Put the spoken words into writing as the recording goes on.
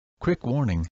Quick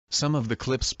warning, some of the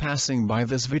clips passing by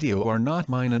this video are not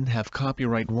mine and have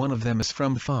copyright. One of them is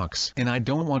from Fox and I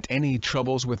don't want any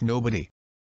troubles with nobody.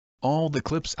 All the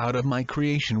clips out of my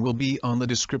creation will be on the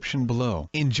description below.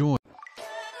 Enjoy.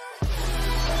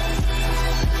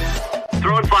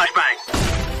 Throwing flashbang.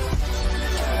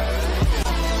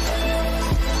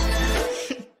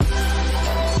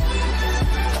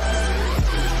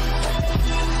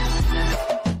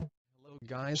 Hello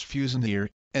guys, Fiuzen here.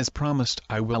 As promised,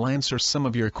 I will answer some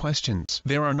of your questions.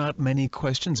 There are not many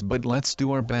questions, but let's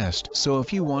do our best. So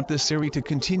if you want this series to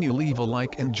continue, leave a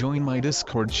like and join my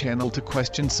Discord channel to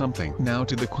question something. Now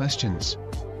to the questions.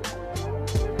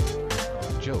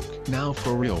 Joke. Now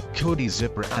for real. Cody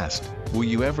Zipper asked, will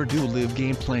you ever do live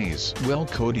gameplays? Well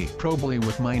Cody, probably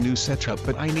with my new setup,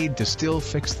 but I need to still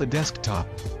fix the desktop.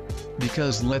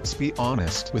 Because let's be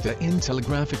honest, with the Intel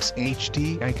Graphics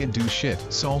HD I can do shit.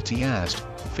 Salty asked,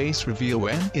 face reveal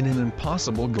when? In an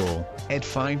impossible goal, at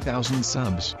 5,000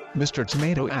 subs. Mr.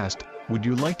 Tomato asked, would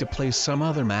you like to play some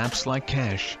other maps like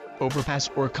Cache, Overpass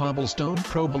or Cobblestone?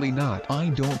 Probably not. I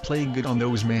don't play good on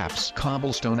those maps.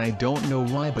 Cobblestone I don't know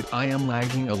why, but I am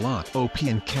lagging a lot. OP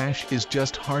and Cache is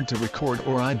just hard to record,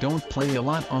 or I don't play a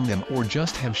lot on them, or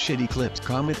just have shitty clips.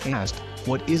 Comet asked,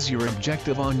 what is your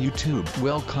objective on YouTube?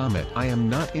 Well Comet, I am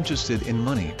not interested in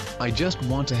money. I just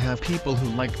want to have people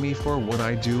who like me for what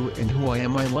I do and who I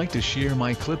am. I like to share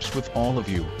my clips with all of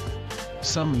you.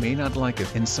 Some may not like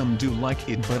it and some do like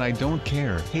it, but I don't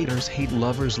care. Haters hate,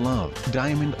 lovers love.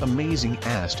 Diamond Amazing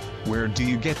asked, where do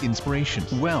you get inspiration?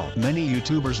 Well, many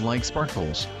YouTubers like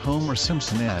Sparkles. Homer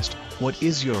Simpson asked, what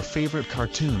is your favorite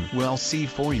cartoon? Well, see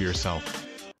for yourself.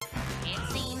 It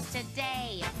seems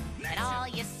today that all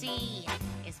you see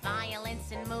is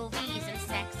violence in movies and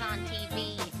sex on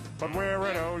TV. But where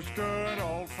are those good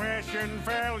old-fashioned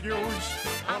values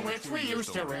on which we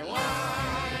used to rely?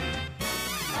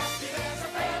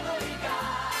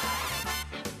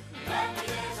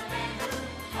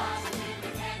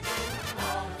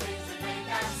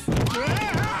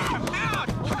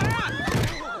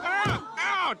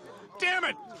 Damn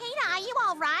it! Peter, are you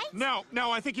all right?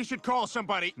 No, I think you should call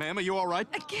somebody. Ma'am, are you all right?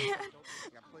 I can't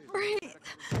breathe.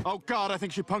 Oh, God, I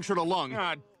think she punctured a lung.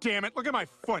 Ah, damn it, look at my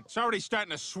foot. It's already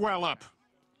starting to swell up.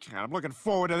 God, I'm looking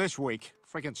forward to this week.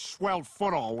 Freaking swelled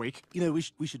foot all week. You know,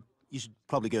 you should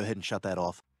probably go ahead and shut that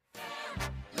off.